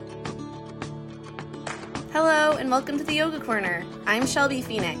Hello and welcome to the Yoga Corner. I'm Shelby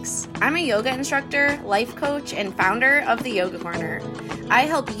Phoenix. I'm a yoga instructor, life coach, and founder of the Yoga Corner. I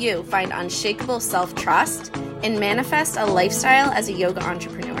help you find unshakable self-trust and manifest a lifestyle as a yoga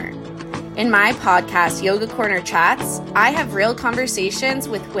entrepreneur. In my podcast, Yoga Corner Chats, I have real conversations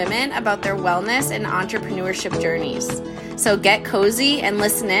with women about their wellness and entrepreneurship journeys. So get cozy and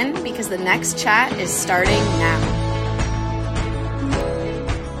listen in because the next chat is starting now.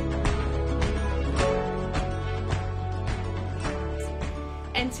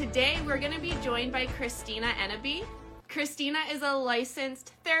 And today we're going to be joined by Christina Ennabe. Christina is a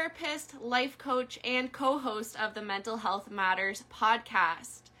licensed therapist, life coach, and co-host of the Mental Health Matters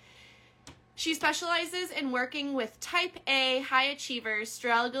podcast. She specializes in working with type A high achievers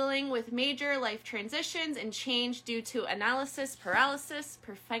struggling with major life transitions and change due to analysis paralysis,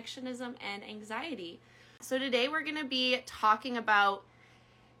 perfectionism, and anxiety. So today we're going to be talking about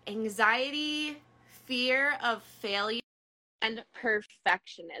anxiety, fear of failure, and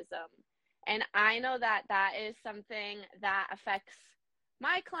perfectionism. And I know that that is something that affects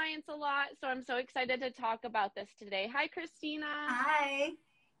my clients a lot. So I'm so excited to talk about this today. Hi, Christina. Hi.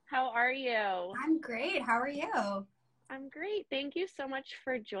 How are you? I'm great. How are you? I'm great. Thank you so much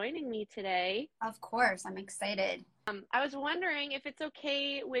for joining me today. Of course. I'm excited. I was wondering if it's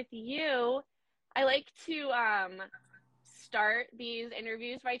okay with you. I like to start these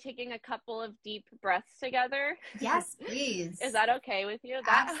interviews by taking a couple of deep breaths together. Yes, please. Is that okay with you?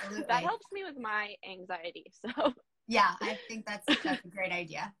 Absolutely. That helps me with my anxiety. So yeah, I think that's a great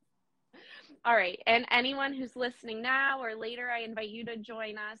idea. All right. And anyone who's listening now or later, I invite you to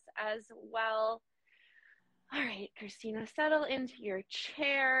join us as well. All right, Christina, settle into your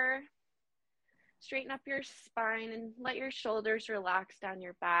chair. Straighten up your spine and let your shoulders relax down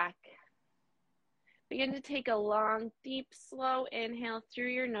your back. Begin to take a long, deep, slow inhale through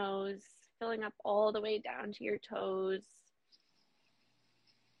your nose, filling up all the way down to your toes.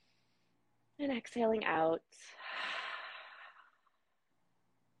 And exhaling out.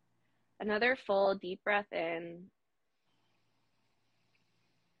 Another full, deep breath in.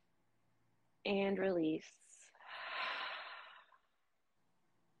 And release.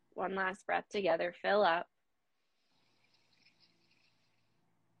 One last breath together. Fill up.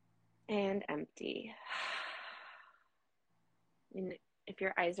 And empty. And if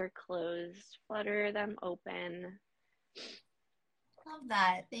your eyes are closed, flutter them open. Love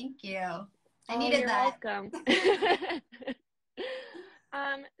that. Thank you. I needed that. You're welcome.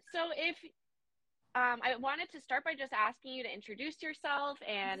 So if I wanted to start by just asking you to introduce yourself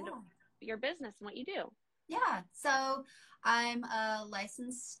and your business and what you do. Yeah. So I'm a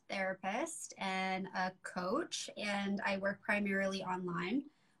licensed therapist and a coach, and I work primarily online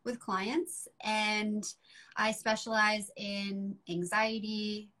with clients, and I specialize in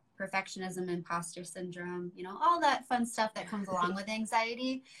anxiety, perfectionism, imposter syndrome, all that fun stuff that comes along with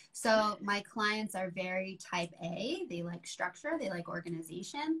anxiety. So my clients are very type A. They like structure, they like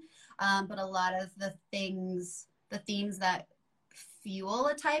organization, but a lot of the themes that fuel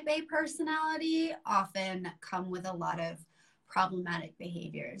a type A personality often come with a lot of problematic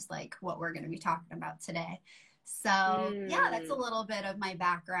behaviors, like what we're going to be talking about today. So yeah, that's a little bit of my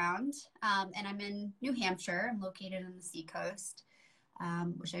background. And I'm in New Hampshire. I'm located on the seacoast,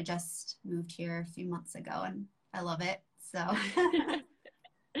 which I just moved here a few months ago, and I love it. So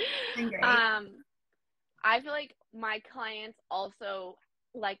it's been great. I feel like my clients also,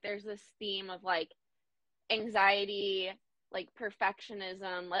 like, there's this theme of like anxiety, like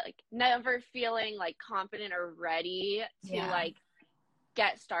perfectionism, like never feeling like confident or ready to like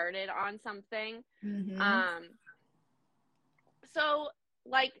get started on something. So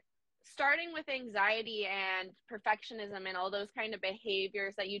like starting with anxiety and perfectionism and all those kind of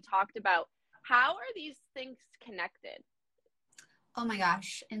behaviors that you talked about, how are these things connected? Oh my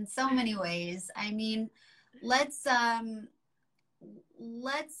gosh, in so many ways. I mean, let's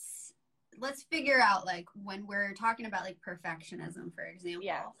figure out, like, when we're talking about like perfectionism, for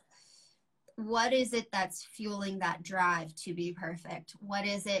example, what is it that's fueling that drive to be perfect? What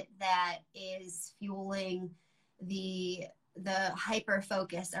is it that is fueling the hyper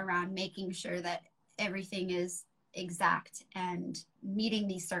focus around making sure that everything is exact and meeting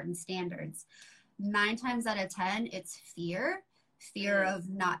these certain standards? 9 times out of 10, it's fear of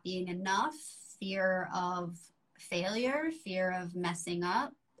not being enough, fear of failure, fear of messing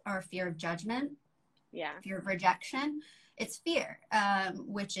up, or fear of judgment, fear of rejection. It's fear,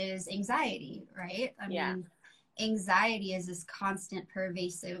 which is anxiety, right? I mean, anxiety is this constant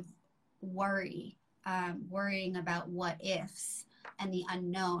pervasive worry, worrying about what ifs and the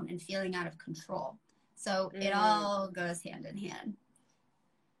unknown and feeling out of control. So it all goes hand in hand.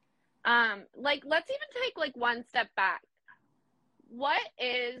 Like, let's even take like one step back. What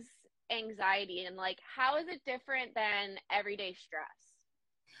is anxiety, and like how is it different than everyday stress?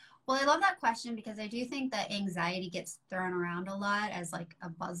 Well, I love that question because I do think that anxiety gets thrown around a lot as like a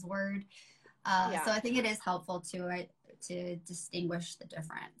buzzword. So Yeah. I think it is helpful to distinguish the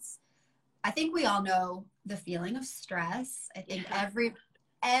difference. I think we all know the feeling of stress. I think Yeah.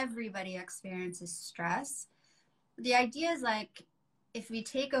 everybody experiences stress. The idea is like if we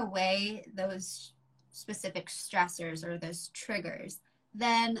take away those specific stressors or those triggers,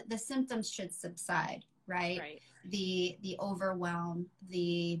 then the symptoms should subside, right? Right. The overwhelm,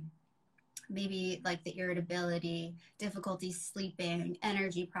 the maybe like the irritability, difficulty sleeping,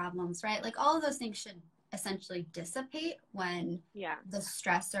 energy problems, right? Like all of those things should essentially dissipate when Yeah. the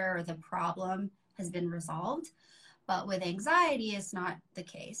stressor or the problem has been resolved. But with anxiety, it's not the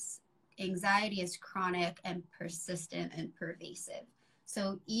case. Anxiety is chronic and persistent and pervasive.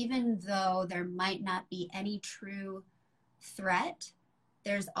 So even though there might not be any true threat,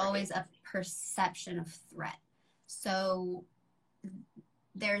 there's Right. always a perception of threat. So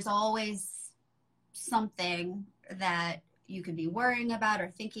there's always something that you could be worrying about or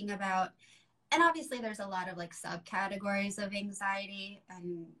thinking about. And obviously, there's a lot of like subcategories of anxiety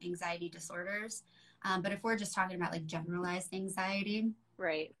and anxiety disorders. But if we're just talking about like generalized anxiety,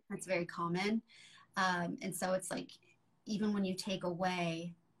 Right. that's very common. And so it's like, even when you take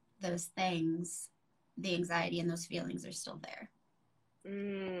away those things, the anxiety and those feelings are still there.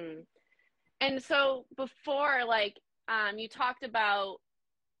 Mm. And so before, like, you talked about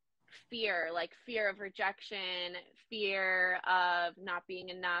fear, like fear of rejection, fear of not being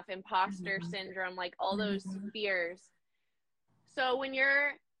enough, imposter Mm-hmm. syndrome, like all those Mm-hmm. fears. So when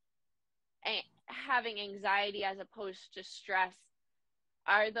you're having anxiety as opposed to stress,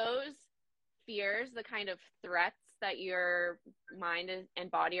 are those fears the kind of threats that your mind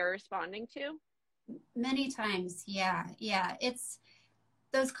and body are responding to? Many times, yeah, yeah. It's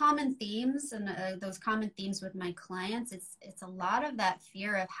those common themes and those common themes with my clients. It's a lot of that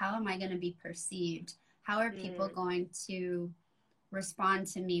fear of how am I going to be perceived? How are people Mm, going to respond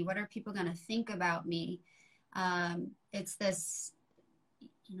to me? What are people going to think about me? It's this,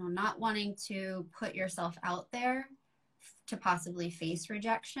 not wanting to put yourself out there to possibly face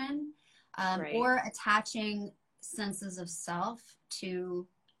rejection, right. or attaching senses of self to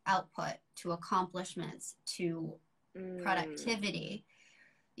output, to accomplishments, to Mm, productivity.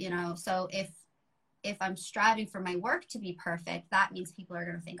 So if I'm striving for my work to be perfect, that means people are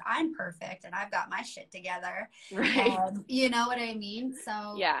going to think I'm perfect and I've got my shit together. right. You know what I mean?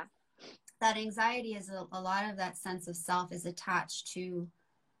 So Yeah. that anxiety is a lot of that sense of self is attached to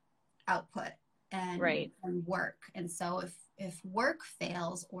output Right. and work. And so if work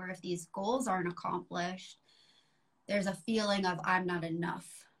fails or if these goals aren't accomplished, there's a feeling of I'm not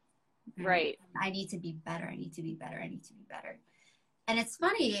enough. Right? Right. I need to be better. I need to be better. I need to be better. And it's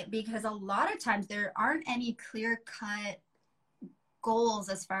funny because a lot of times there aren't any clear cut goals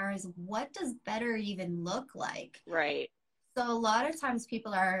as far as what does better even look like. Right. So a lot of times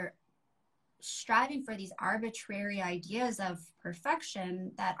people are striving for these arbitrary ideas of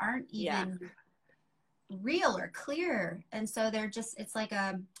perfection that aren't Yeah. even real or clear. And so it's like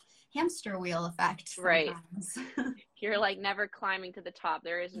a hamster wheel effect Right. sometimes. You're like never climbing to the top.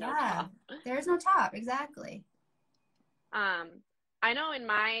 There is no Yeah, top. there's no top. Exactly. Um, I know in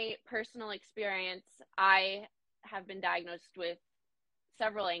my personal experience, I have been diagnosed with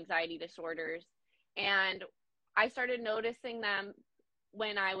several anxiety disorders, and I started noticing them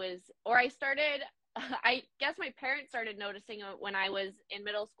when I was, or I started, I guess my parents started noticing it when I was in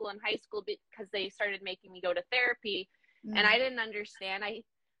middle school and high school because they started making me go to therapy, and I Mm. didn't understand. I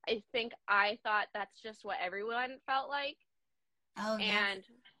think I thought that's just what everyone felt like. Oh, yeah. And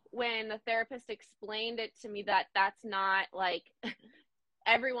when the therapist explained it to me that that's not like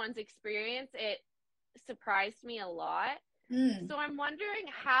everyone's experience, it surprised me a lot. Mm. So I'm wondering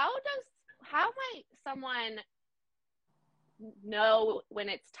how might someone know when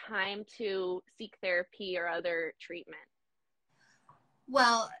it's time to seek therapy or other treatment?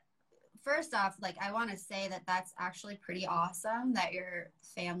 Well, first off, like I want to say that that's actually pretty awesome that your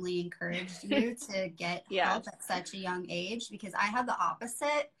family encouraged you to get Yeah. help at such a young age because I had the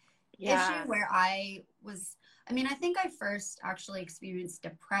opposite issue Yeah. where I think I first actually experienced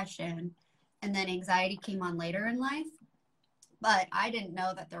depression and then anxiety came on later in life, but I didn't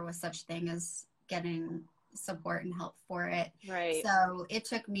know that there was such thing as getting support and help for it. Right. So it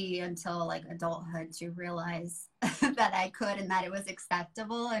took me until like adulthood to realize that I could and that it was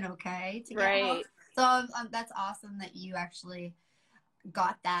acceptable and okay to get help. Right. So that's awesome that you actually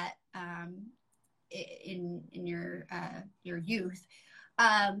got that in your youth.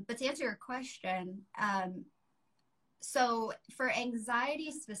 But to answer your question, so for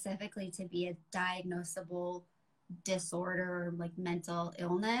anxiety specifically to be a diagnosable disorder or like mental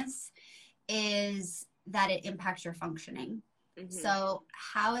illness is that it impacts your functioning. So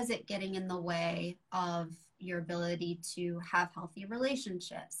how is it getting in the way of your ability to have healthy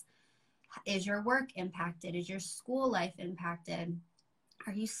relationships? Is your work impacted? Is your school life impacted?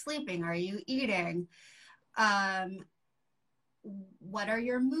 Are you sleeping? Are you eating? What are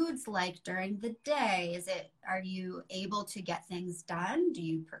your moods like during the day? Are you able to get things done? Do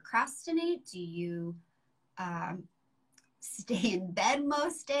you procrastinate? Do you stay in bed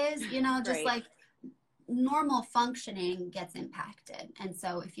most days? Just like normal functioning gets impacted. And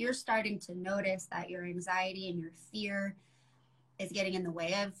so if you're starting to notice that your anxiety and your fear is getting in the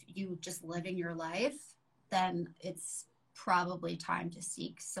way of you just living your life, then it's probably time to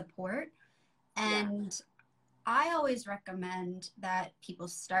seek support. And I always recommend that people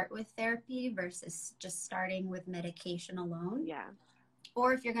start with therapy versus just starting with medication alone.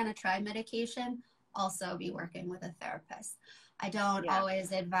 Or if you're going to try medication, also be working with a therapist. I don't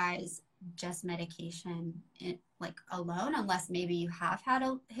always advise just medication like alone, unless maybe you have had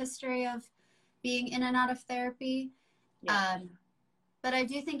a history of being in and out of therapy. But I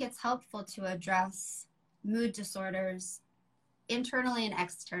do think it's helpful to address mood disorders internally and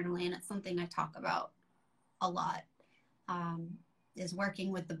externally, and it's something I talk about a lot, is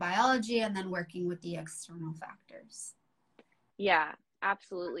working with the biology and then working with the external factors. Yeah,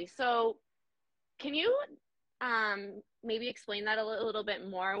 absolutely. So can you maybe explain that a little bit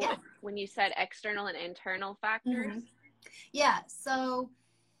more when you said external and internal factors? Yeah, so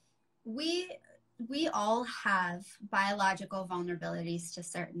we all have biological vulnerabilities to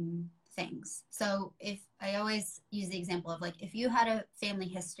certain things. So if I always use the example of like, if you had a family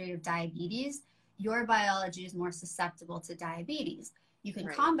history of diabetes, your biology is more susceptible to diabetes. You can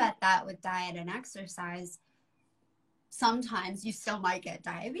combat that with diet and exercise. Sometimes you still might get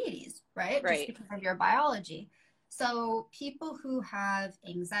diabetes, right? Just because of your biology. So people who have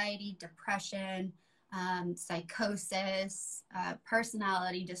anxiety, depression, psychosis,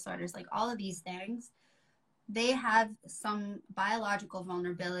 personality disorders, like all of these things, they have some biological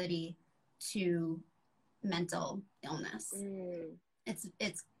vulnerability to mental illness.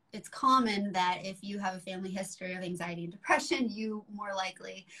 It's common that if you have a family history of anxiety and depression, you more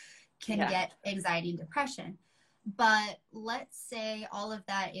likely can get anxiety and depression. But let's say all of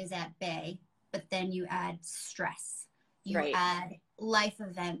that is at bay, but then you add stress, you add life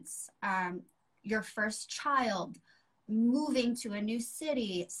events, your first child, moving to a new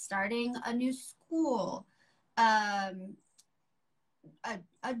city, starting a new school, a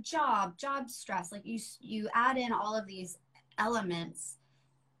job stress. Like you add in all of these elements,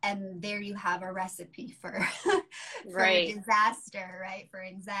 and there you have a recipe for disaster, right? For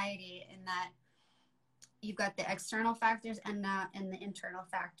anxiety, in that you've got the external factors and the internal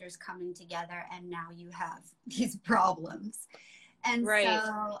factors coming together, and now you have these problems. And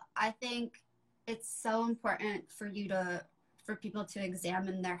so I think it's so important for people to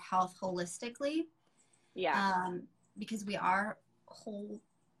examine their health holistically. Because we are whole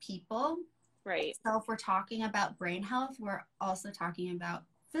people. So if we're talking about brain health, we're also talking about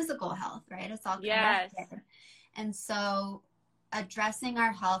physical health, right? It's all connected. And so addressing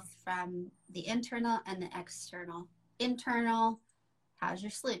our health from the internal and the external. Internal, how's your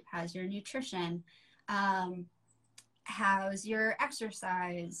sleep? How's your nutrition? How's your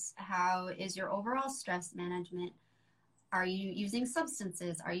exercise? How is your overall stress management? Are you using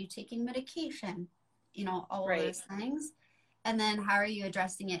substances? Are you taking medication? All of those things. And then how are you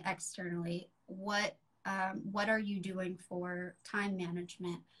addressing it externally? What are you doing for time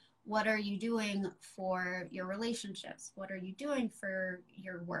management? What are you doing for your relationships? What are you doing for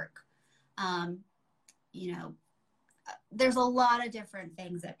your work? There's a lot of different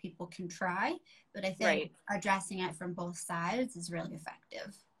things that people can try, but I think addressing it from both sides is really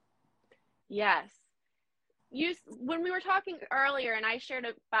effective. Yes. When we were talking earlier, and I shared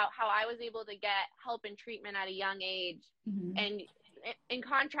about how I was able to get help and treatment at a young age, and in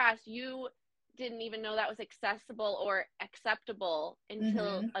contrast, you didn't even know that was accessible or acceptable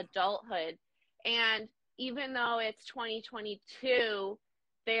until adulthood. And even though it's 2022,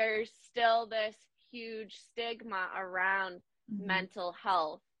 there's still this huge stigma around mental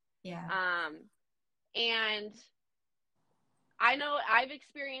health. And I know I've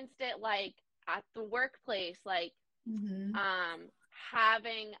experienced it like at the workplace, like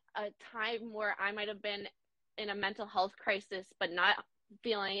having a time where I might have been in a mental health crisis, but not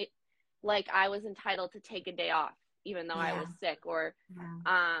feeling like I was entitled to take a day off. even though I Yeah. was sick, or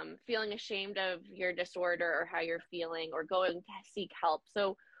Yeah. feeling ashamed of your disorder or how you're feeling, or going to seek help.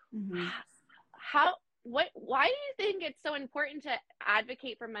 So Hmm. how, why do you think it's so important to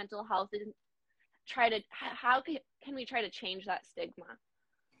advocate for mental health, and try to, how can we try to change that stigma?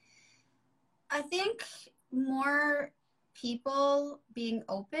 I think more people being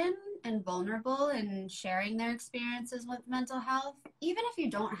open and vulnerable and sharing their experiences with mental health, even if you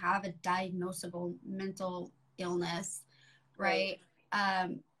don't have a diagnosable mental illness, Right.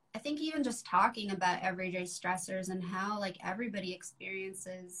 right? I think even just talking about everyday stressors and how like everybody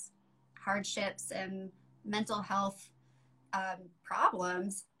experiences hardships and mental health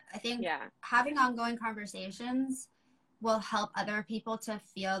problems, I think Yeah. having ongoing conversations will help other people to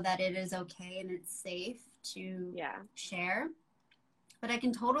feel that it is okay and it's safe to Yeah. share. But I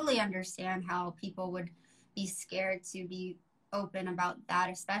can totally understand how people would be scared to be open about that,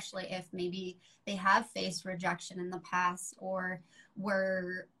 especially if maybe they have faced rejection in the past, or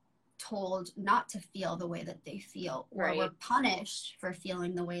were told not to feel the way that they feel, or were Right. punished for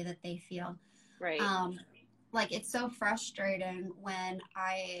feeling the way that they feel. Right. Um, like it's so frustrating when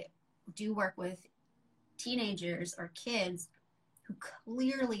I do work with teenagers or kids who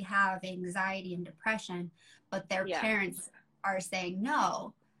clearly have anxiety and depression, but their Yeah. parents are saying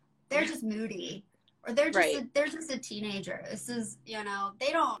no, they're Yeah. just moody, or Right. they're just a teenager. This is, you know,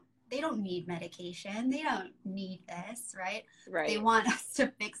 they don't need medication. They don't need this, right? But they Right. want us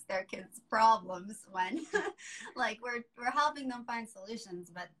to fix their kids' problems when like we're helping them find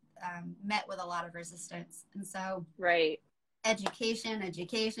solutions, but met with a lot of resistance. And so Right. education,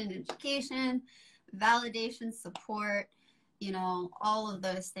 validation, support, you know, all of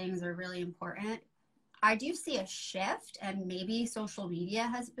those things are really important. I do see a shift, and maybe social media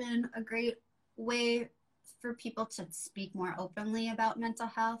has been a great way for people to speak more openly about mental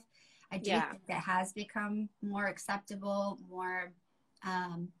health. I do Yeah. think it has become more acceptable,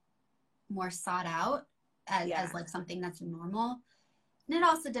 um, more sought out as Yeah. like something that's normal. And it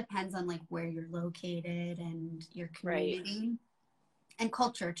also depends on like where you're located and your Right. community and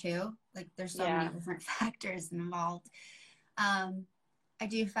culture too. Like there's so many Yeah. different factors involved. Um, I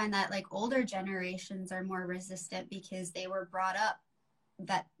do find that like older generations are more resistant because they were brought up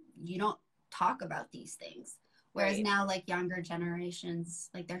that you don't talk about these things. Whereas Right. now, like younger generations,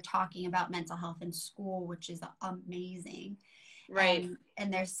 like they're talking about mental health in school, which is amazing. Right.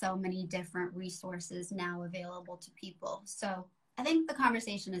 And there's so many different resources now available to people. So I think the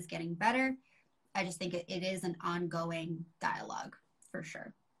conversation is getting better. I just think it is an ongoing dialogue for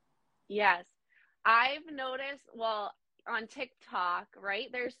sure. Yes. I've noticed, well, on TikTok, right?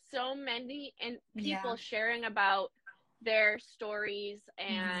 There's so many and Yeah. people sharing about their stories,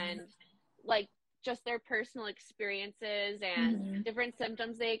 Mm-hmm. and like just their personal experiences and Mm-hmm. different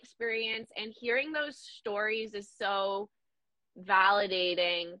symptoms they experience. And hearing those stories is so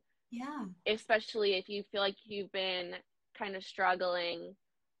validating, Yeah. especially if you feel like you've been kind of struggling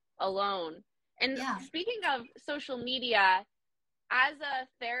alone. And Yeah. speaking of social media, as a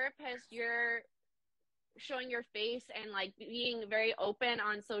therapist, you're showing your face and like being very open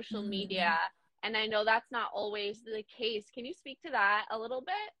on social Mm-hmm. media. And I know that's not always the case. Can you speak to that a little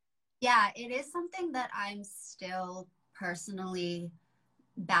bit? Yeah, it is something that I'm still personally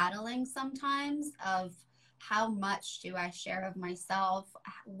battling sometimes of how much do I share of myself?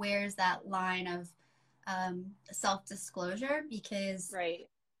 Where's that line of self disclosure? Because Right.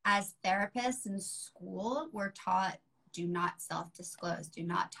 as therapists in school, we're taught do not self disclose, do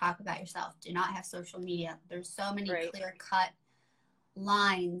not talk about yourself, do not have social media. There's so many Right. clear cut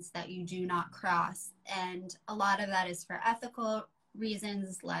lines that you do not cross. And a lot of that is for ethical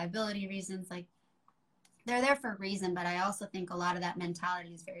reasons, liability reasons. Like they're there for a reason, but I also think a lot of that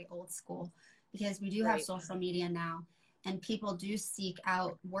mentality is very old school because we do have Right. social media now, and people do seek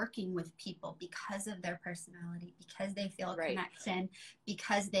out working with people because of their personality, because they feel a Right. connection,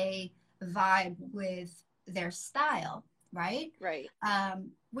 because they vibe with their style, right? Right.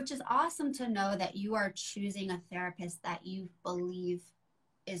 Which is awesome to know that you are choosing a therapist that you believe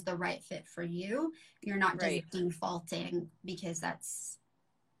is the right fit for you. You're not just Right. defaulting because that's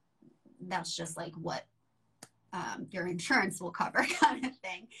just like what your insurance will cover kind of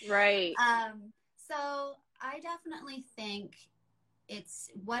thing. Right. So I definitely think it's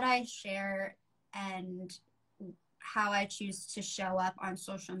what I share and how I choose to show up on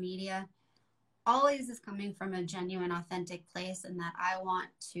social media always is coming from a genuine, authentic place, and that I want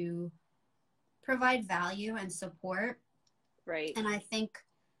to provide value and support. Right. And I think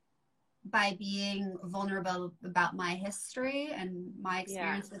by being vulnerable about my history and my Yeah.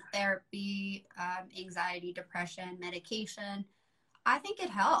 experience with therapy, anxiety, depression, medication, I think it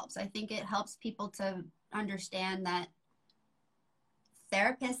helps. I think it helps people to understand that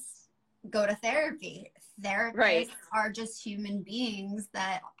therapists go to therapy. Therapists Right. are just human beings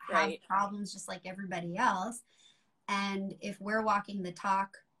that have Right. problems just like everybody else. And if we're walking the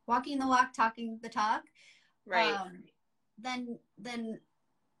walk, talking the talk, Right. then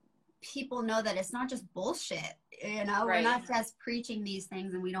people know that it's not just bullshit. You know, we're Right. not just preaching these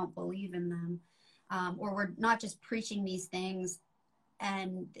things and we don't believe in them, or we're not just preaching these things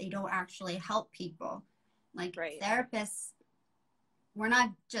and they don't actually help people. Like Right. therapists, we're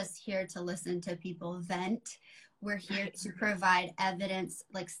not just here to listen to people vent. We're here Right. to provide evidence,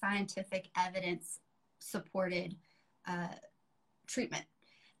 like scientific evidence supported treatment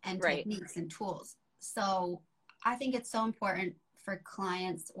and Right. techniques and tools. So I think it's so important for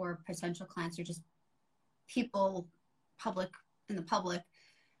clients or potential clients or just people in the public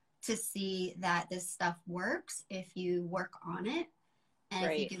to see that this stuff works if you work on it and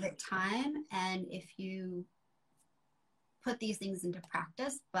if you Right. give it time and if you put these things into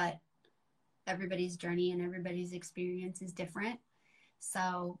practice. But everybody's journey and everybody's experience is different.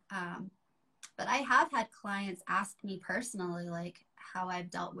 So but I have had clients ask me personally, like how I've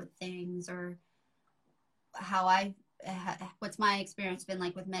dealt with things or what's my experience been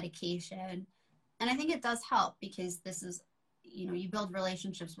like with medication. And I think it does help because this is, you know, you build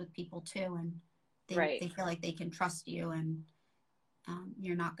relationships with people too, and they feel like they can trust you and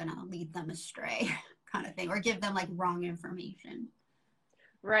you're not going to lead them astray kind of thing or give them like wrong information.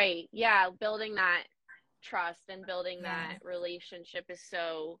 Right. Yeah. Building that trust and building that relationship is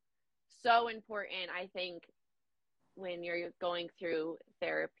so, so important. I think when you're going through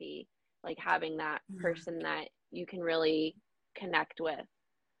therapy, like having that person that you can really connect with.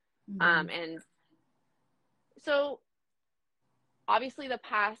 And so obviously the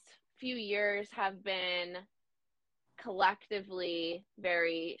past few years have been collectively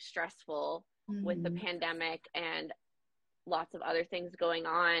very stressful with the pandemic and lots of other things going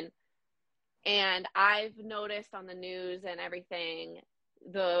on. And I've noticed on the news and everything,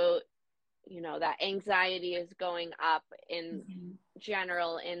 that anxiety is going up in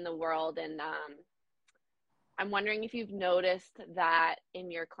general in the world. And I'm wondering if you've noticed that in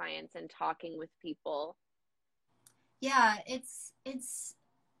your clients and talking with people. Yeah, it's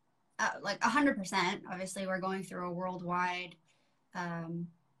like 100%. Obviously, we're going through a worldwide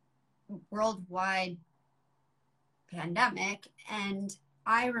pandemic. And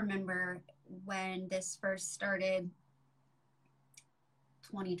I remember when this first started,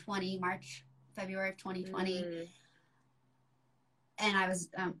 2020, February of 2020. And I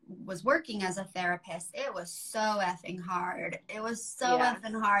was working as a therapist. It was so effing hard. It was so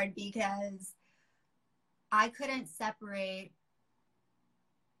effing hard because I couldn't separate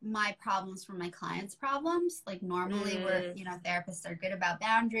my problems from my clients' problems. Like normally we're, therapists are good about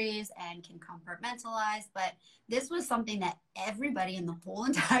boundaries and can compartmentalize, but this was something that everybody in the whole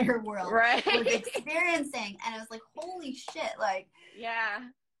entire world was experiencing. And I was like, holy shit, like,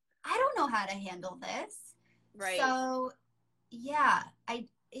 I don't know how to handle this. Right. So yeah,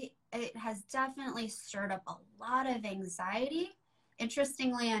 it has definitely stirred up a lot of anxiety.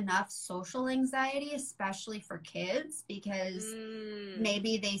 Interestingly enough, social anxiety, especially for kids, because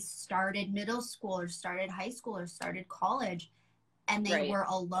maybe they started middle school or started high school or started college and they were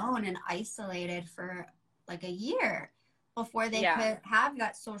alone and isolated for like a year before they could have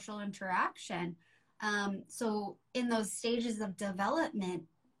that social interaction. So in those stages of development,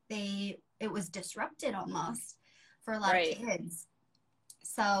 it was disrupted almost for a lot of kids.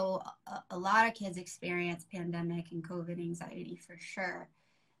 So a lot of kids experience pandemic and COVID anxiety for sure.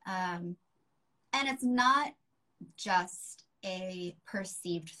 And it's not just a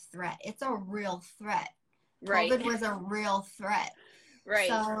perceived threat. It's a real threat. COVID was a real threat.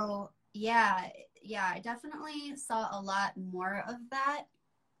 So yeah, I definitely saw a lot more of that.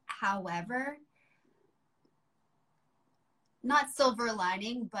 However, not silver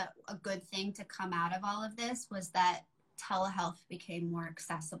lining, but a good thing to come out of all of this was that telehealth became more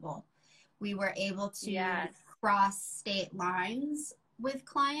accessible. We were able to cross state lines with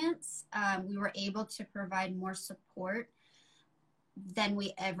clients. We were able to provide more support than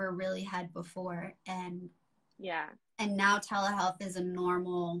we ever really had before. And now telehealth is a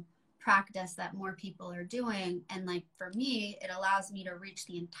normal practice that more people are doing. And like for me, it allows me to reach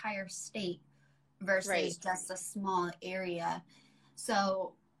the entire state versus just a small area.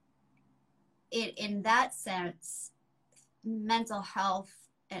 So in that sense, mental health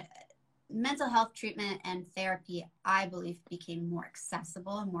treatment and therapy, I believe, became more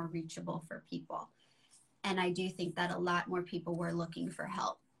accessible and more reachable for people. And I do think that a lot more people were looking for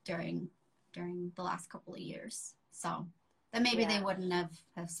help during the last couple of years. So that maybe they wouldn't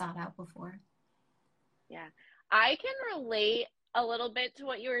have sought out before. Yeah. I can relate a little bit to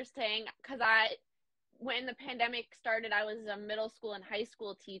what you were saying because when the pandemic started, I was a middle school and high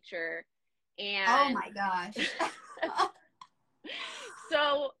school teacher. Oh And my gosh.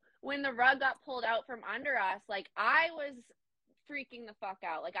 so when the rug got pulled out from under us, like I was freaking the fuck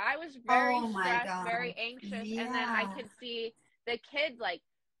out. Like I was very Oh my stressed, very gosh. anxious. And then I Yeah. could see the kids like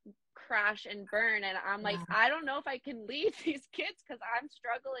crash and burn. And I'm like, Yeah. I don't know if I can lead these kids because I'm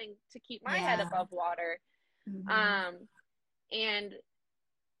struggling to keep my head Yeah. above water. Mm-hmm. Um, and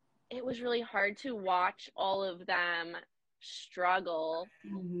it was really hard to watch all of them struggle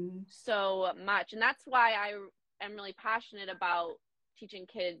Mm-hmm. so much. And that's why I am really passionate about teaching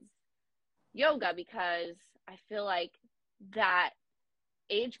kids yoga, because I feel like that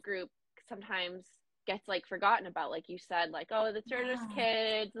age group sometimes gets like forgotten about. Like you said, like, oh, they're just Yeah.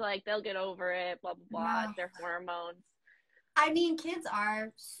 kids, like they'll get over it, blah blah blah, No. it's their hormones. I mean, kids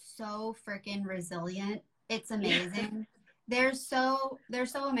are so freaking resilient. It's Yeah. amazing. They're so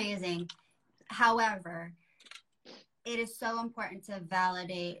amazing. However, it is so important to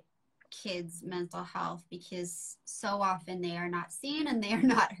validate kids' mental health because so often they are not seen and they are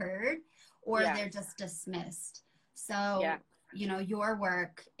not heard, or Yes. they're just dismissed. Yeah. So, your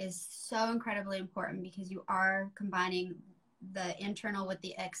work is so incredibly important because you are combining the internal with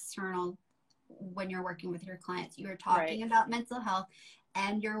the external when you're working with your clients. You are talking Right. about mental health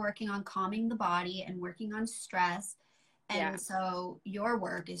and you're working on calming the body and working on stress. Yeah. And so your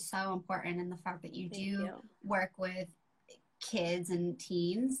work is so important, and the fact that you Thank do you. work with kids and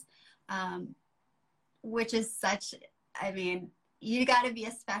teens, which is such, I mean, you got to be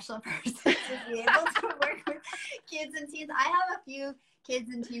a special person to be able to work with kids and teens. I have a few kids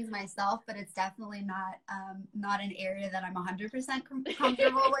and teens myself, but it's definitely not an area that I'm 100%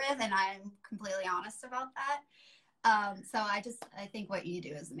 comfortable with, and I'm completely honest about that. So I think what you do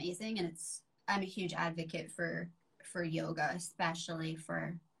is amazing, and I'm a huge advocate for yoga, especially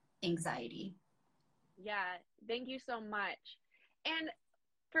for anxiety. Yeah, thank you so much. And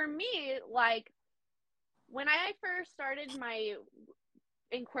for me, like when I first started my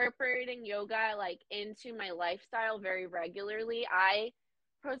incorporating yoga like into my lifestyle very regularly, I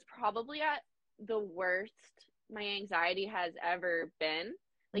was probably at the worst my anxiety has ever been.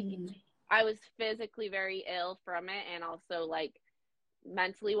 Like Mm-hmm. I was physically very ill from it, and also like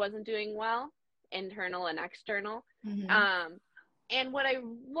mentally wasn't doing well, internal and external. Mm-hmm. Um, and what I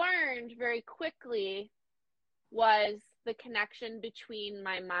learned very quickly was the connection between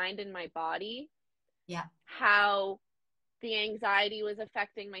my mind and my body, Yeah. how the anxiety was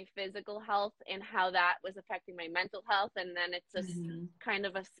affecting my physical health and how that was affecting my mental health. And then it's a Mm-hmm. kind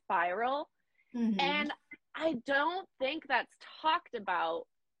of a spiral. Mm-hmm. And I don't think that's talked about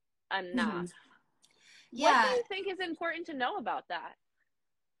Mm-hmm. enough. What do Yeah, you think is important to know about that?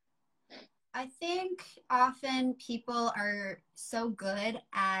 I think often people are so good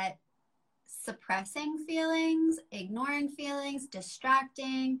at suppressing feelings, ignoring feelings,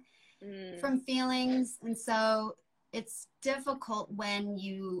 distracting Mm, from feelings. And so it's difficult when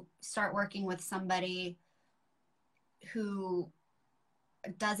you start working with somebody who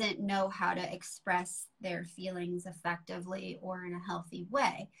doesn't know how to express their feelings effectively or in a healthy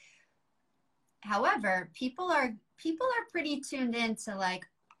way. However, people are pretty tuned in to, like,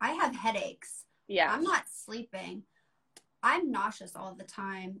 I have headaches. I'm yes. not sleeping. I'm nauseous all the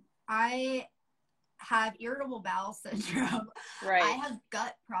time. I have irritable bowel syndrome. I Right. have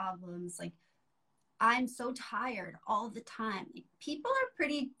gut problems. Like, I'm so tired all the time. People are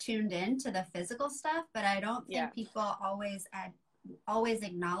pretty tuned in to the physical stuff, but I don't Yeah. think people always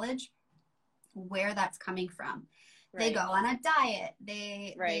acknowledge where that's coming from. They go Right. on a diet.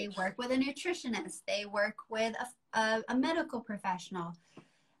 They Right. work with a nutritionist. They work with a medical professional,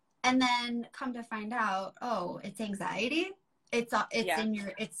 and then come to find out, oh, it's anxiety. It's Yeah. in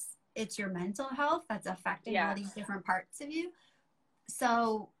your it's your mental health that's affecting all Yeah. these different parts of you.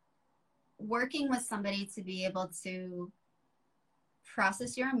 So working with somebody to be able to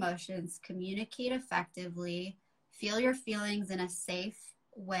process your emotions, communicate effectively, feel your feelings in a safe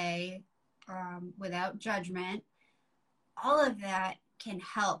way, without judgment, all of that can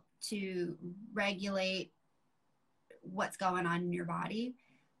help to regulate what's going on in your body.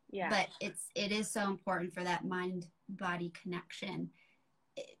 Yeah. But it is so important for that mind body connection.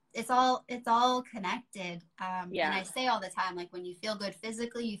 It's all connected. And I Yeah. say all the time, like, when you feel good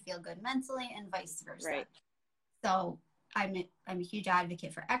physically, you feel good mentally, and vice versa. Right. So I'm a huge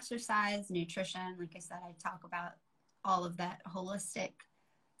advocate for exercise, nutrition. Like I said, I talk about all of that holistic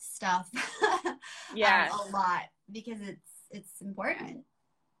stuff Yes. a lot because it's important.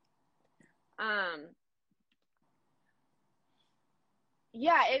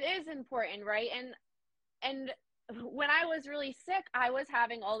 Yeah, it is important, right? And and when I was really sick, I was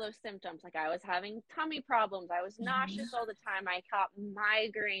having all those symptoms. Like I was having tummy problems. I was Mhm. nauseous all the time. I caught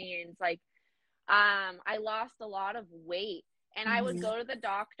migraines. Like, I lost a lot of weight, and I would Mhm. go to the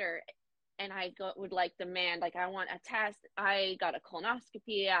doctor, and would like demand, like, I want a test. I got a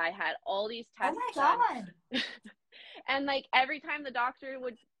colonoscopy. I had all these Oh tests my done. God. And like every time the doctor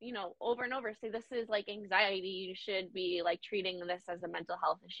would, over and over say, this is like anxiety. You should be like treating this as a mental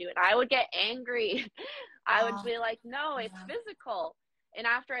health issue. And I would get angry. I would Oh, be like, no, it's yeah. physical. And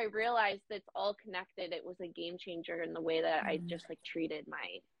after I realized it's all connected, it was a game changer in the way that I Mhm. just like treated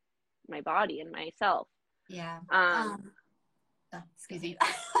my body and myself. Yeah. Um, Excuse me.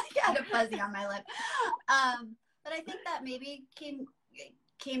 I got a fuzzy on my lip. But I think that maybe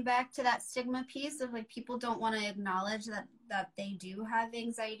came back to that stigma piece of like people don't want to acknowledge that they do have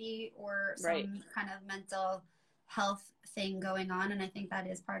anxiety or right. some kind of mental health thing going on, and I think that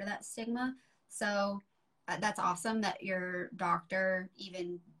is part of that stigma. So that's awesome that your doctor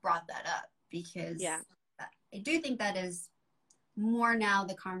even brought that up, Yeah. because I do think that is more now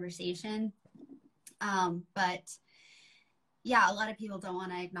the conversation. But yeah, a lot of people don't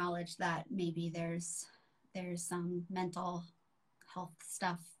want to acknowledge that maybe there's some mental health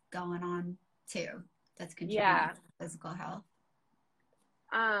stuff going on too that's contributing Yeah. to physical health.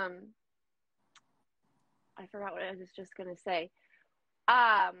 Um, I forgot what I was just gonna say.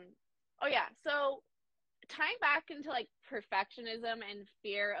 Um, oh yeah. So tying back into like perfectionism and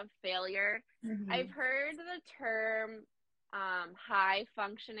fear of failure, I've Mm-hmm. heard the term high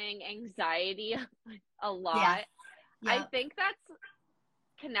functioning anxiety a Yeah. lot. I Yeah. think that's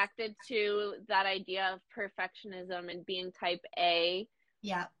connected to that idea of perfectionism and being type A.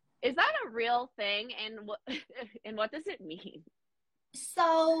 Yeah. Is that a real thing, and what and what does it mean?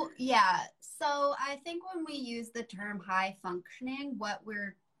 So, yeah. So, I think when we use the term high functioning, what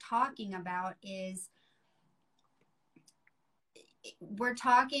we're talking about is we're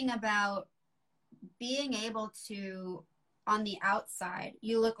talking about being able to, on the outside,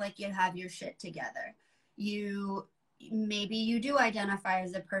 you look like you have your shit together. You maybe you do identify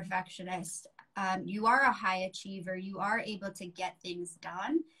as a perfectionist. You are a high achiever. You are able to get things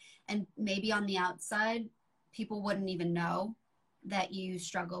done. And maybe on the outside, people wouldn't even know that you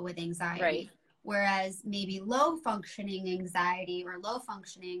struggle with Right. anxiety. Whereas maybe low functioning anxiety or low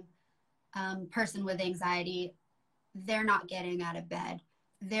functioning person with anxiety, they're not getting out of bed,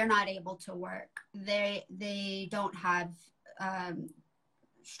 they're not able to work, they don't have um,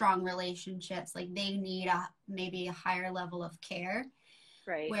 strong relationships, like they need maybe a higher level of care.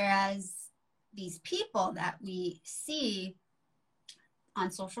 Right. Whereas these people that we see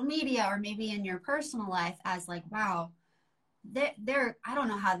on social media or maybe in your personal life as like, wow, they're I don't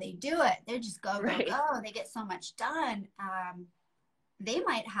know how they do it, they just go go Right. go, they get so much done. They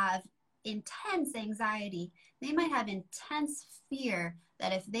might have intense anxiety. They might have intense fear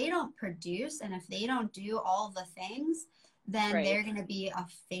that if they don't produce and if they don't do all the things, then Right. they're going to be a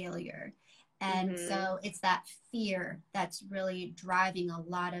failure. And Mm-hmm. so it's that fear that's really driving a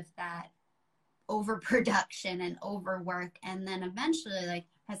lot of that overproduction and overwork. And then eventually, like,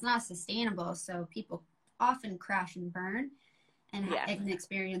 it's not sustainable. So people often crash and burn Yeah. and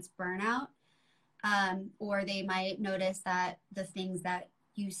experience burnout. Or they might notice that the things that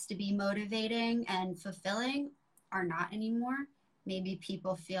used to be motivating and fulfilling are not anymore. Maybe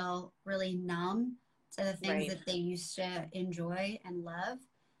people feel really numb to the things Right. that they used to enjoy and love.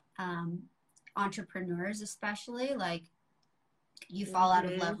 Um, Entrepreneurs, especially, like, you fall out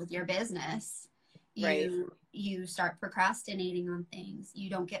of Mm-hmm. love with your business. Right. You start procrastinating on things. You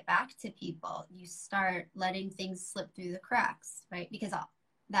don't get back to people. You start letting things slip through the cracks, right? Because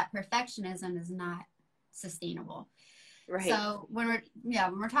that perfectionism is not sustainable. Right. So when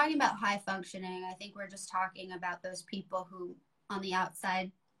we're talking about high functioning, I think we're just talking about those people who on the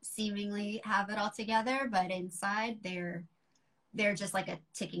outside seemingly have it all together, but inside they're just like a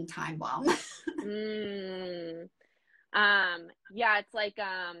ticking time bomb. Mm. Yeah, it's like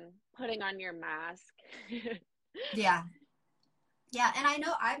putting on your mask. Yeah. Yeah, and I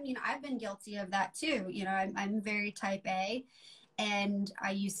know, I mean, I've been guilty of that too. I'm very type A, and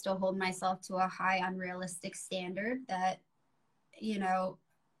I used to hold myself to a high unrealistic standard that, you know,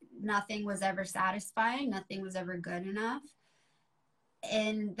 nothing was ever satisfying, nothing was ever good enough.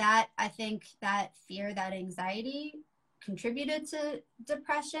 And that, I think that fear, that anxiety contributed to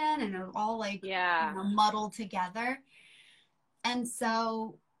depression, and it all like, Yeah. muddled together. And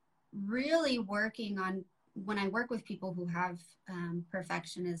so really working on, when I work with people who have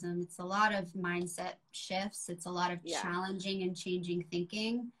perfectionism, it's a lot of mindset shifts. It's a lot of Yeah. challenging and changing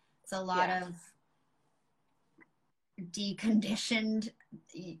thinking. It's a lot Yeah. of deconditioned,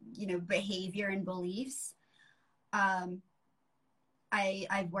 behavior and beliefs.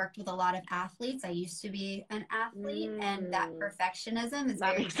 I've worked with a lot of athletes. I used to be an athlete, and that perfectionism is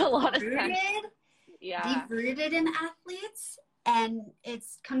That very makes a lot of sense. deep rooted in athletes. And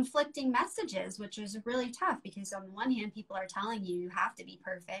it's conflicting messages, which is really tough because on the one hand, people are telling you have to be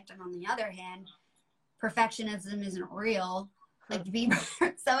perfect. And on the other hand, perfectionism isn't real. Like,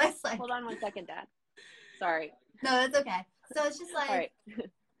 so it's like, hold on 1 second, Dad. Sorry. No, that's okay. So it's just like, right.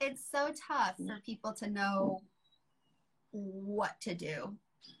 It's so tough for people to know what to do.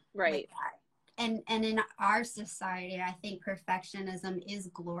 Right. And in our society, I think perfectionism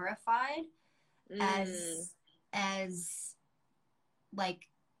is glorified as like,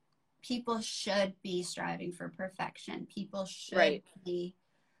 people should be striving for perfection. People should be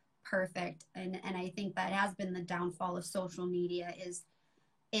perfect. And I think that has been the downfall of social media is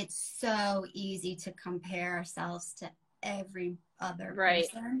it's so easy to compare ourselves to every other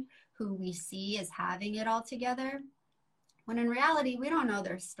person who we see as having it all together. When in reality, we don't know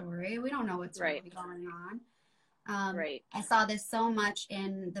their story. We don't know what's really going on. I saw this so much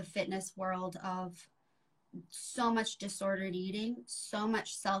in the fitness world of so much disordered eating, so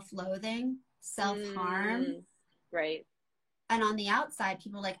much self-loathing, self-harm. Right. And on the outside,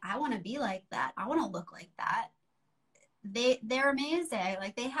 people are like, I want to be like that. I want to look like that. They're amazing.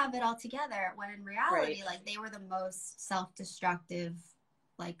 Like, they have it all together. When in reality, like, they were the most self-destructive,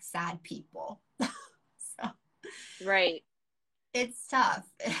 like, sad people. So. Right. It's tough.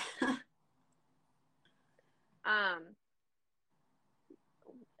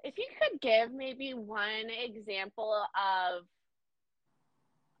 If you could give maybe one example of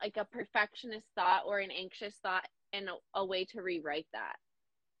like a perfectionist thought or an anxious thought and a way to rewrite that.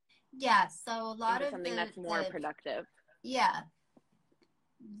 Yeah, so a lot of something that's more productive. Yeah.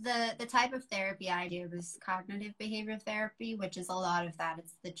 The type of therapy I do is cognitive behavior therapy, which is a lot of that.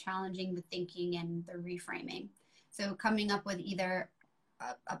 It's the challenging, the thinking, and the reframing. So coming up with either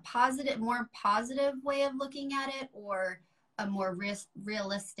a more positive way of looking at it or a more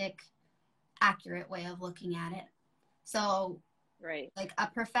realistic, accurate way of looking at it. So, like, a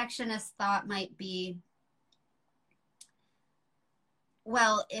perfectionist thought might be,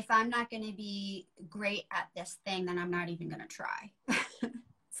 well, if I'm not going to be great at this thing, then I'm not even going to try.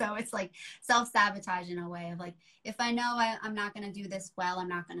 So it's like self-sabotage in a way of like, if I know I'm not going to do this well, I'm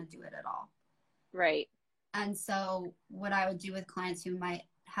not going to do it at all. Right. And so what I would do with clients who might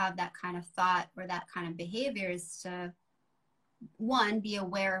have that kind of thought or that kind of behavior is to, one, be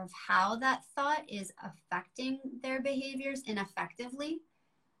aware of how that thought is affecting their behaviors ineffectively.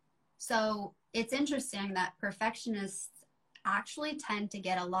 So it's interesting that perfectionists actually tend to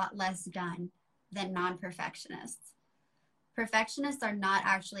get a lot less done than non-perfectionists. Perfectionists are not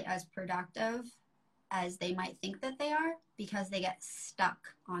actually as productive as they might think that they are because they get stuck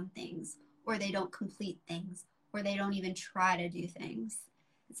on things, or they don't complete things, or they don't even try to do things.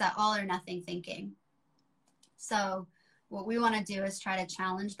 It's that all or nothing thinking. So what we want to do is try to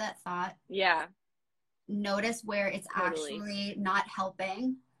challenge that thought. Yeah. Notice where it's actually not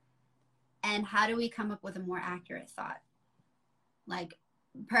helping. And how do we come up with a more accurate thought? Like,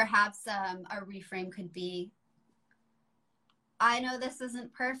 perhaps a reframe could be, I know this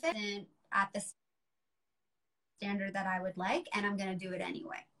isn't perfect and at the standard that I would like, and I'm going to do it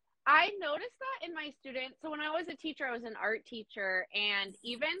anyway. I noticed that in my students. So when I was a teacher, I was an art teacher, and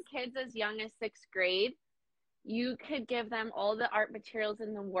even kids as young as 6th grade, you could give them all the art materials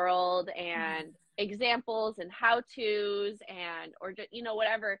in the world and examples and how-tos and, or just,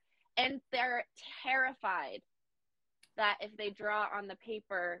 whatever. And they're terrified that if they draw on the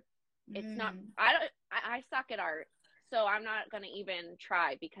paper, it's not, I suck at art. So I'm not going to even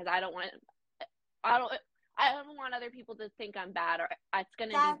try because I don't want other people to think I'm bad or it's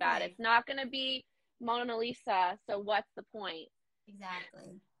going to be bad. It's not going to be Mona Lisa. So what's the point?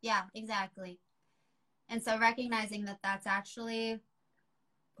 Exactly. Yeah, exactly. And so recognizing that that's actually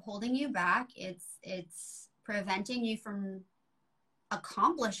holding you back, it's preventing you from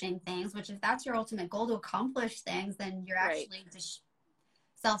accomplishing things, which if that's your ultimate goal, to accomplish things, then you're actually just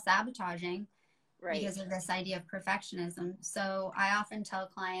self-sabotaging because of this idea of perfectionism. So I often tell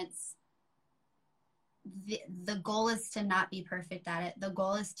clients the goal is to not be perfect at it. The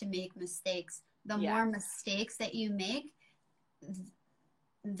goal is to make mistakes. The more mistakes that you make,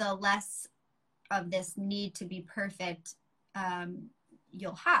 the less of this need to be perfect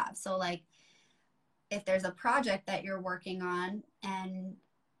you'll have. So like, if there's a project that you're working on and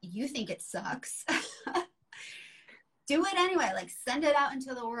you think it sucks, do it anyway. Like, send it out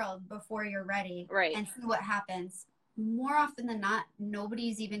into the world before you're ready and see what happens. More often than not,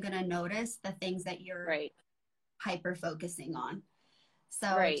 nobody's even going to notice the things that you're hyper focusing on.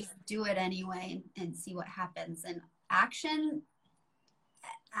 So Right. just do it anyway and see what happens. And action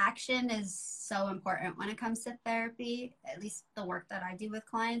is so important when it comes to therapy. At least the work that I do with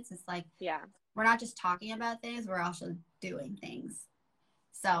clients is like, Yeah. we're not just talking about things, we're also doing things.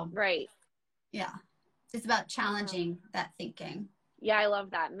 So Right. yeah, it's about challenging that thinking. Yeah, I love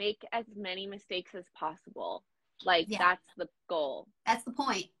that. Make as many mistakes as possible. Like, Yeah, that's the goal. that's the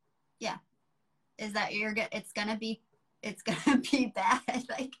point. Yeah, is that it's gonna be bad.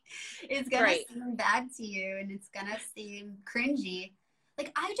 Like, it's gonna Right. seem bad to you, and it's gonna seem cringy.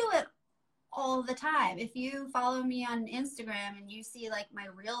 Like, I do it all the time. If you follow me on Instagram and you see like my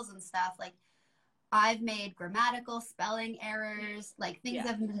reels and stuff, like, I've made grammatical spelling errors, like things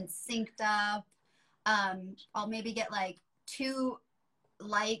haven't been synced up. I'll maybe get like 2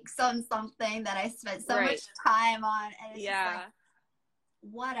 likes on something that I spent so much time on, and it's just like,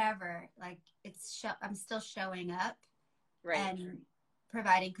 whatever. Like, I'm still showing up and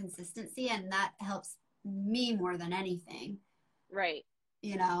providing consistency, and that helps me more than anything. Right.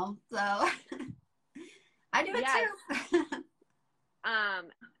 You know, so I do it too.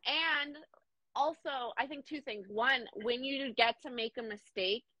 And also, I think 2 things. One, when you get to make a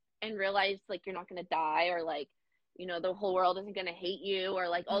mistake and realize like you're not going to die, or like, you know, the whole world isn't going to hate you, or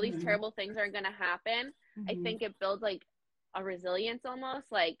like all these terrible things aren't going to happen, I think it builds like a resilience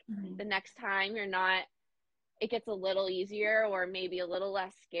almost. Like the next time it gets a little easier, or maybe a little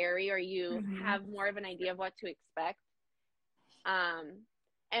less scary, or you have more of an idea of what to expect.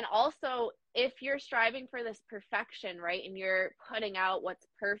 And also, if you're striving for this perfection, right, and you're putting out what's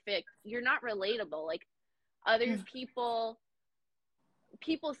perfect, you're not relatable. Like, other people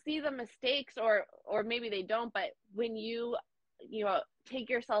see the mistakes, or maybe they don't, but when you take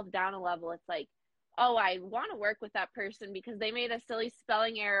yourself down a level, it's like, oh, I want to work with that person because they made a silly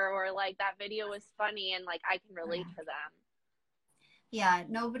spelling error, or like that video was funny and like I can relate to them. Yeah,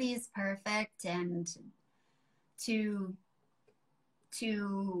 nobody's perfect, and to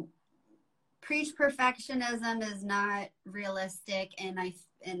preach perfectionism is not realistic, and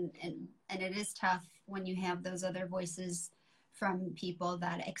it is tough when you have those other voices from people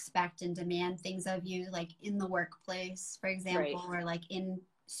that expect and demand things of you, like in the workplace, for example, or like in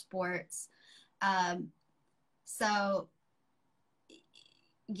sports. So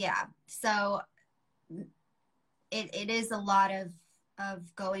yeah, so it is a lot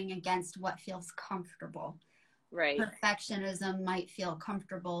of going against what feels comfortable. Right. Perfectionism might feel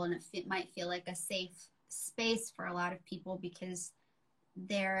comfortable, and it might feel like a safe space for a lot of people because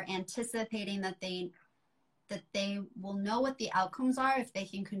they're anticipating that they will know what the outcomes are if they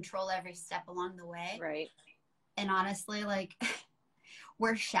can control every step along the way. Right. And honestly, like,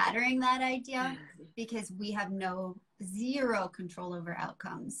 we're shattering that idea because we have zero control over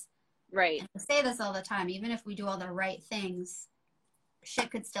outcomes. Right. And I say this all the time, even if we do all the right things,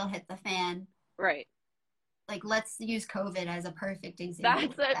 shit could still hit the fan. Right. Like, let's use COVID as a perfect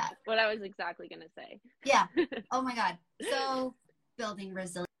example. That's what I was exactly going to say. Yeah. Oh my God. So building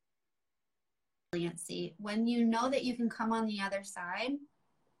resiliency, when you know that you can come on the other side,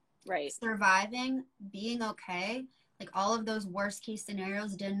 right, surviving, being okay, like all of those worst case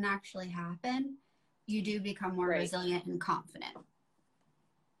scenarios didn't actually happen, you do become more resilient and confident.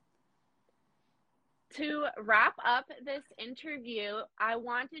 To wrap up this interview, I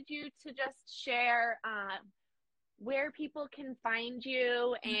wanted you to just share where people can find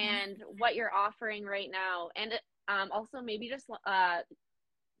you and what you're offering right now. And also maybe just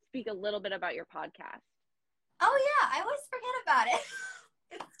speak a little bit about your podcast. Oh yeah, I always forget about it.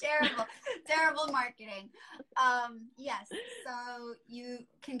 It's terrible. Terrible marketing. Yes, so you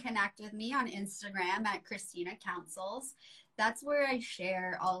can connect with me on Instagram at Christina Counsels. That's where I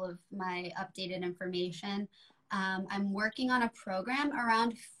share all of my updated information. I'm working on a program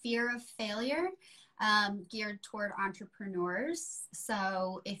around fear of failure, geared toward entrepreneurs.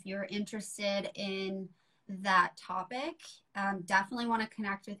 So if you're interested in that topic, definitely want to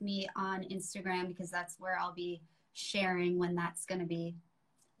connect with me on Instagram, because that's where I'll be sharing when that's going to be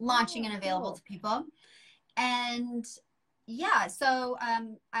launching and available to people. And yeah, so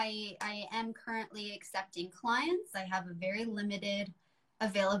I am currently accepting clients. I have a very limited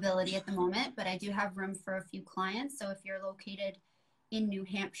availability at the moment, but I do have room for a few clients. So if you're located in New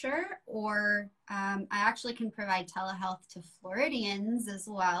Hampshire, or I actually can provide telehealth to Floridians as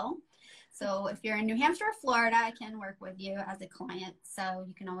well. So if you're in New Hampshire or Florida, I can work with you as a client. So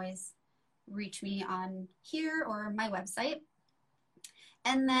you can always reach me on here or my website.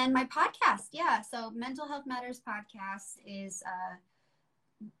 And then my podcast, yeah. So Mental Health Matters podcast is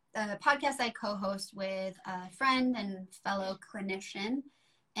a podcast I co-host with a friend and fellow clinician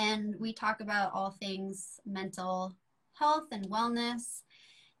and we talk about all things mental health and wellness.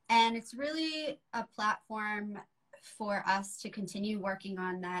 And it's really a platform for us to continue working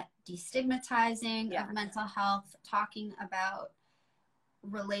on that destigmatizing of mental health, talking about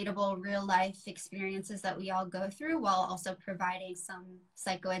relatable real life experiences that we all go through, while also providing some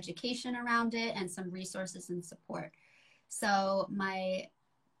psychoeducation around it and some resources and support. So my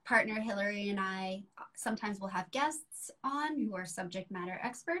partner Hillary and I sometimes will have guests on who are subject matter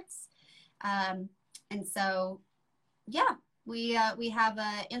experts. And so, yeah, we have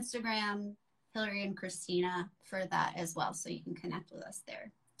an Instagram, Hillary and Christina, for that as well. So you can connect with us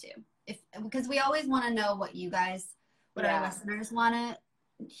there too. Because we always want to know what you guys, what our listeners want to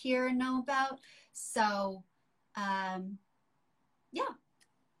hear and know about. So, yeah,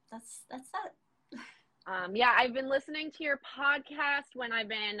 that's that. I've been listening to your podcast when I've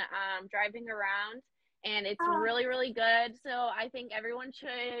been driving around, and it's really, really good. So I think everyone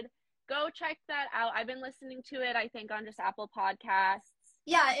should go check that out. I've been listening to it, I think, on just Apple Podcasts.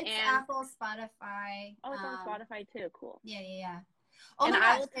 Yeah, it's Apple, Spotify. Oh, it's on Spotify too. Cool. Yeah. Oh, and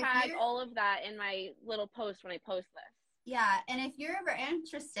I will tag all of that in my little post when I post this. Yeah, and if you're ever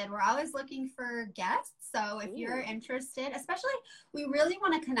interested, we're always looking for guests. So if you're interested, especially, we really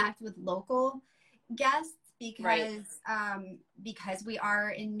want to connect with local guests because we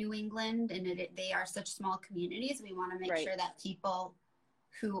are in New England and they are such small communities. We want to make sure that people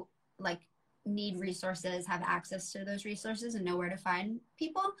who need resources have access to those resources and know where to find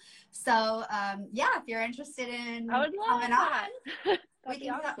people. So if you're interested in coming on,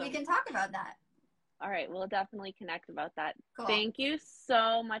 we can talk about that. All right, we'll definitely connect about that. Cool. Thank you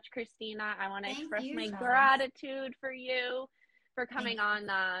so much, Christina. I want to express my gratitude for you for coming on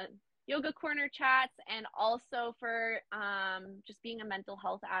Yoga Corner Chats, and also for just being a mental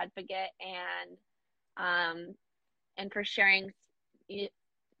health advocate and for sharing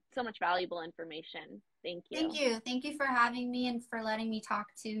so much valuable information. Thank you. Thank you for having me and for letting me talk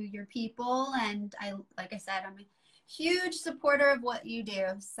to your people. And like I said, I'm a huge supporter of what you do.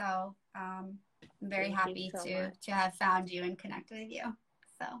 So I'm very happy to have found you and connect with you.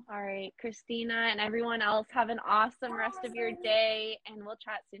 So, all right, Christina and everyone else, have an awesome rest of your day, and we'll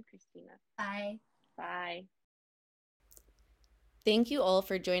chat soon, Christina. Bye. Bye. Thank you all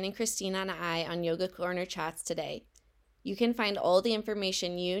for joining Christina and I on Yoga Corner Chats today. You can find all the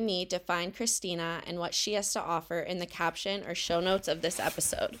information you need to find Christina and what she has to offer in the caption or show notes of this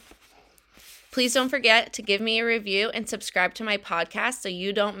episode. Please don't forget to give me a review and subscribe to my podcast so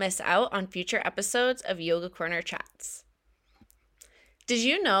you don't miss out on future episodes of Yoga Corner Chats. Did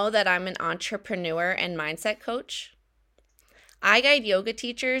you know that I'm an entrepreneur and mindset coach? I guide yoga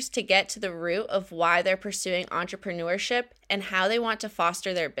teachers to get to the root of why they're pursuing entrepreneurship and how they want to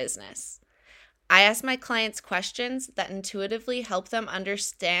foster their business. I ask my clients questions that intuitively help them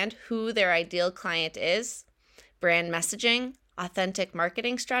understand who their ideal client is, brand messaging, authentic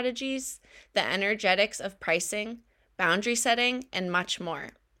marketing strategies, the energetics of pricing, boundary setting, and much more.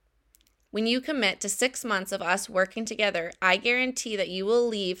 When you commit to 6 months of us working together, I guarantee that you will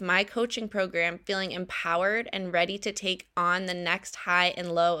leave my coaching program feeling empowered and ready to take on the next high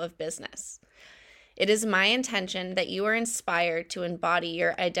and low of business. It is my intention that you are inspired to embody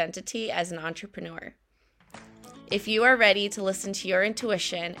your identity as an entrepreneur. If you are ready to listen to your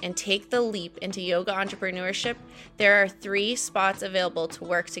intuition and take the leap into yoga entrepreneurship, there are 3 spots available to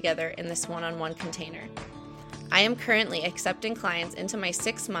work together in this one-on-one container. I am currently accepting clients into my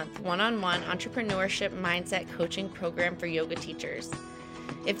 6-month one-on-one entrepreneurship mindset coaching program for yoga teachers.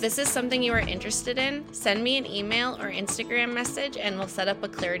 If this is something you are interested in, send me an email or Instagram message and we'll set up a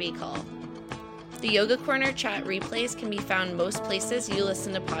clarity call. The Yoga Corner Chat replays can be found most places you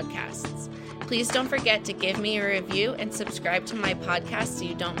listen to podcasts. Please don't forget to give me a review and subscribe to my podcast so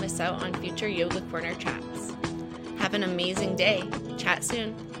you don't miss out on future Yoga Corner Chats. Have an amazing day. Chat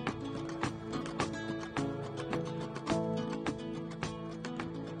soon.